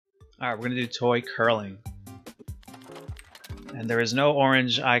Alright, we're gonna do toy curling. And there is no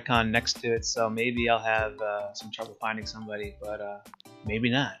orange icon next to it, so maybe I'll have some trouble finding somebody, but maybe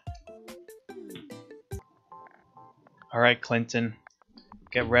not. Alright, Clinton,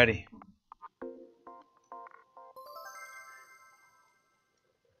 get ready.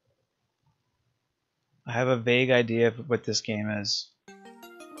 I have a vague idea of what this game is.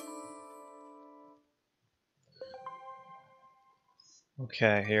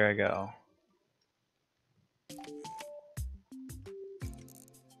 Okay, here I go.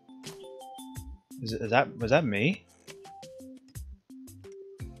 Was that me?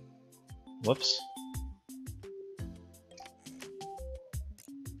 Whoops.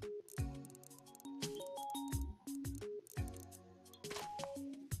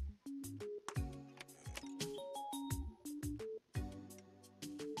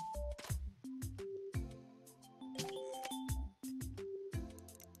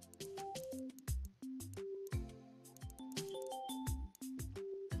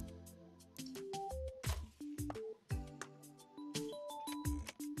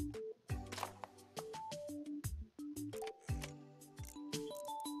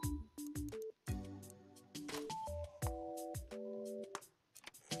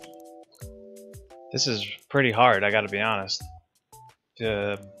 This is pretty hard, I gotta be honest.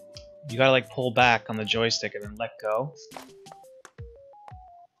 You gotta like pull back on the joystick and then let go.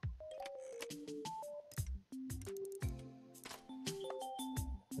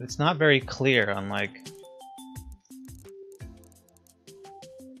 It's not very clear on like...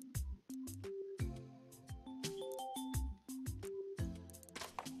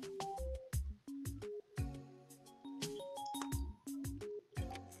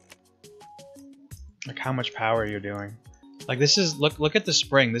 like how much power you're doing. Like this is, look at the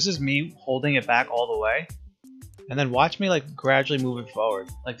spring. This is me holding it back all the way. And then watch me like gradually move it forward.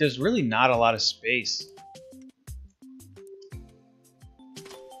 Like there's really not a lot of space.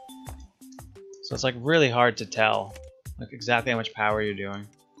 So it's like really hard to tell like exactly how much power you're doing.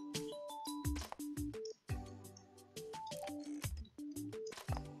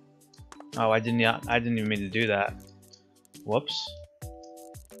 Oh, I didn't even mean to do that. Whoops.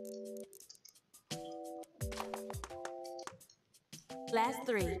 Last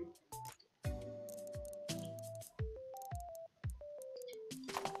 3.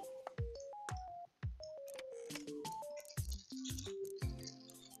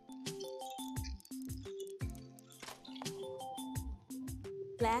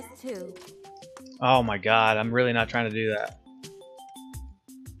 Last 2. Oh my god, I'm really not trying to do that.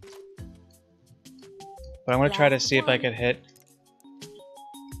 But I'm gonna try to see if I can hit.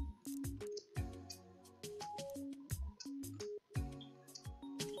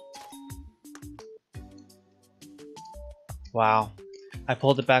 Wow. I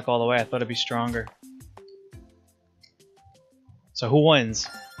pulled it back all the way. I thought it'd be stronger. So who wins?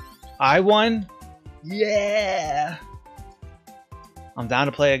 I won? Yeah! I'm down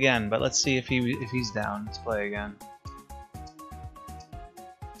to play again, but let's see if he's down. Let's play again.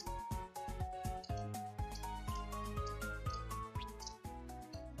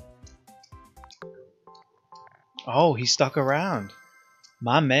 Oh, he stuck around.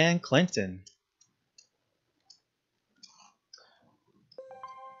 My man Clinton.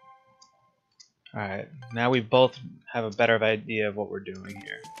 Alright, now we both have a better idea of what we're doing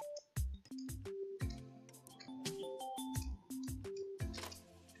here.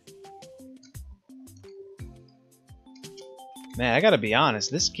 Man, I gotta be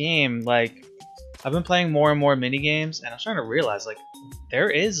honest, this game, like, I've been playing more and more mini games, and I'm starting to realize, like, there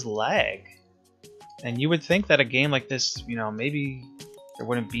is lag. And you would think that a game like this, you know, maybe there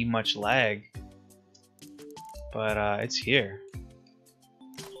wouldn't be much lag. But it's here.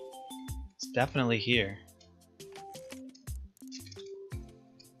 It's definitely here.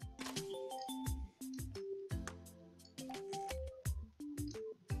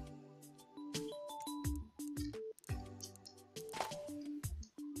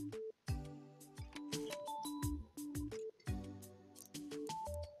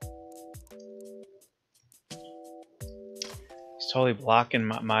 He's totally blocking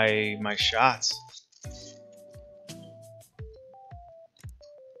my shots.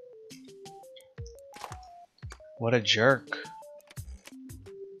 What a jerk.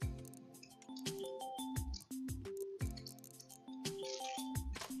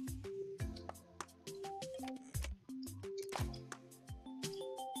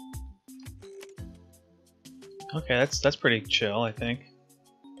 Okay, that's pretty chill, I think.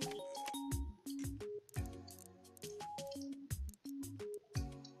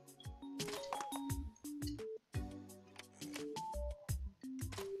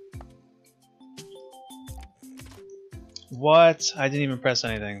 What? I didn't even press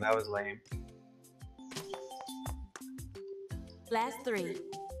anything. That was lame. Last 3.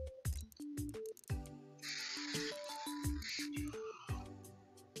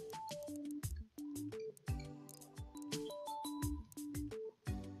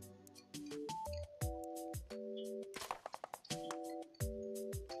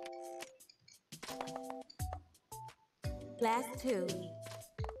 Last 2.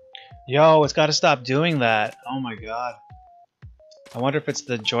 Yo, it's got to stop doing that. Oh my god. I wonder if it's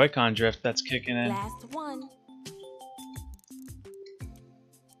the Joy-Con drift that's kicking in. Last 1.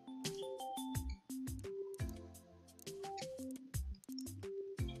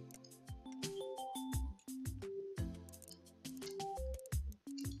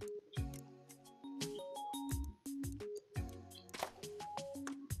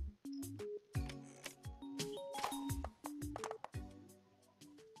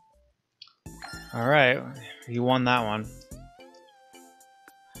 Alright, you won that one.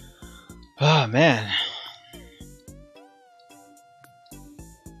 Oh man.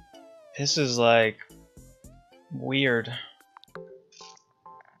 This is like weird.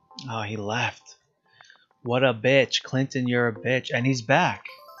 Oh, he left. What a bitch. Clinton, you're a bitch. And he's back.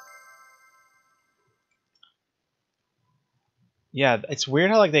 Yeah, it's weird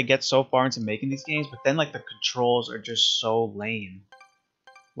how like they get so far into making these games, but then like the controls are just so lame.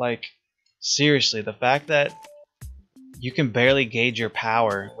 Like, seriously, the fact that you can barely gauge your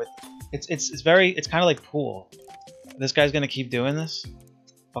power with it's kind of like pool. This guy's gonna keep doing this,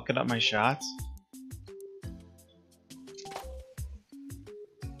 fucking up my shots.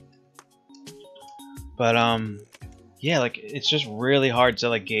 But yeah, like it's just really hard to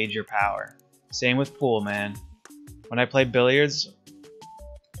like gauge your power. Same with pool, man. When I play billiards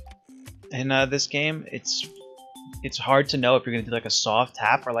in this game, it's hard to know if you're gonna do like a soft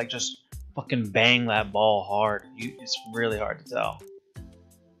tap or like just fucking bang that ball hard. It's really hard to tell.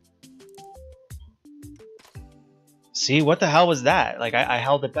 See, what the hell was that? Like I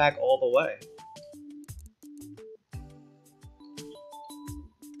held it back all the way.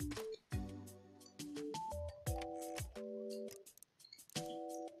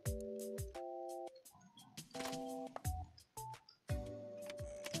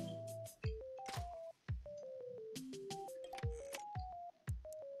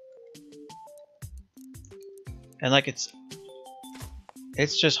 And like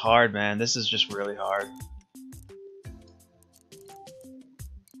it's just hard, man. This is just really hard.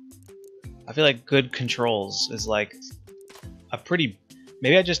 I feel like good controls is like a pretty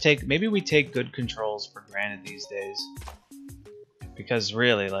maybe we take good controls for granted these days. Because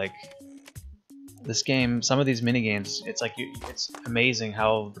really, like this game, some of these mini games, it's like it's amazing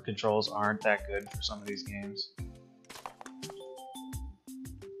how the controls aren't that good for some of these games.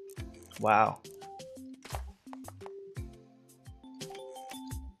 Wow.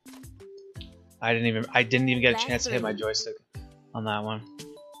 I didn't even get a chance to hit my joystick on that one.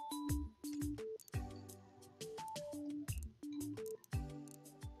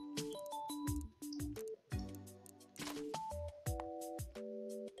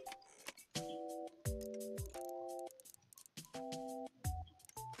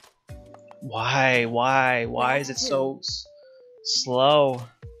 Why is it so slow?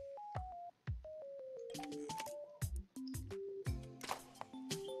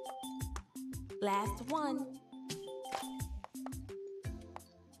 Last 1.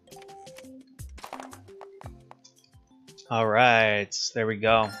 Alright, there we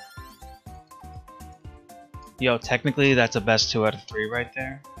go. Yo, technically that's a best 2 out of 3 right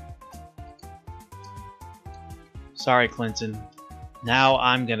there. Sorry, Clinton. Now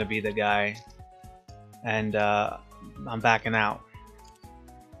I'm gonna be the guy. And I'm backing out.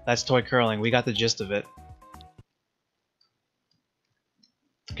 That's toy curling. We got the gist of it.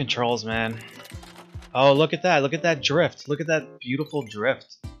 The controls, man. Oh, look at that. Look at that drift. Look at that beautiful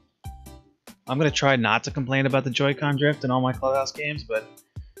drift. I'm going to try not to complain about the Joy-Con drift in all my Clubhouse games, but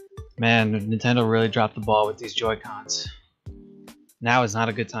man, Nintendo really dropped the ball with these Joy-Cons. Now is not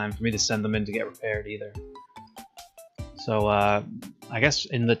a good time for me to send them in to get repaired either. So, I guess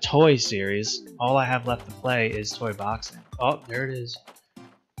in the toy series, all I have left to play is toy boxing. Oh, there it is.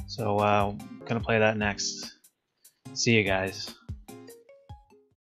 So, I'm going to play that next. See you guys.